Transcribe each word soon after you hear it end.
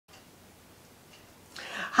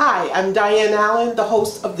Hi, I'm Diane Allen, the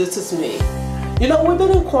host of This Is Me. You know, we've been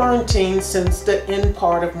in quarantine since the end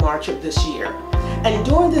part of March of this year. And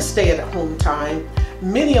during this stay-at-home time,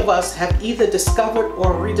 many of us have either discovered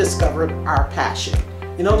or rediscovered our passion.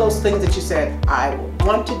 You know, those things that you said, I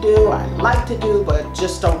want to do, I like to do, but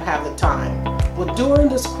just don't have the time. Well, during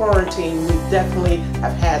this quarantine, we definitely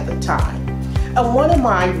have had the time. And one of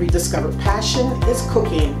my rediscovered passion is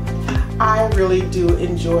cooking. I really do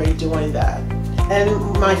enjoy doing that.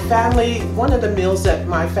 And my family, one of the meals that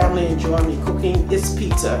my family enjoy me cooking is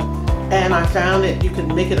pizza. And I found that you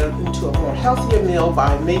can make it into a more healthier meal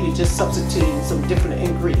by maybe just substituting some different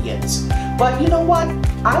ingredients. But you know what?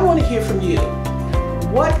 I want to hear from you.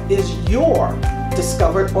 What is your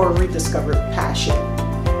discovered or rediscovered passion?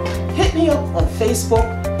 Hit me up on Facebook,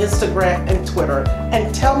 Instagram, and Twitter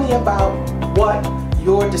and tell me about what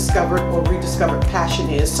your discovered or rediscovered passion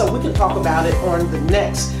is so we can talk about it on the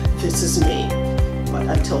next This Is Me. But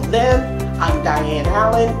until then, I'm Diane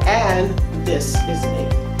Allen and this is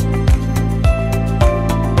me.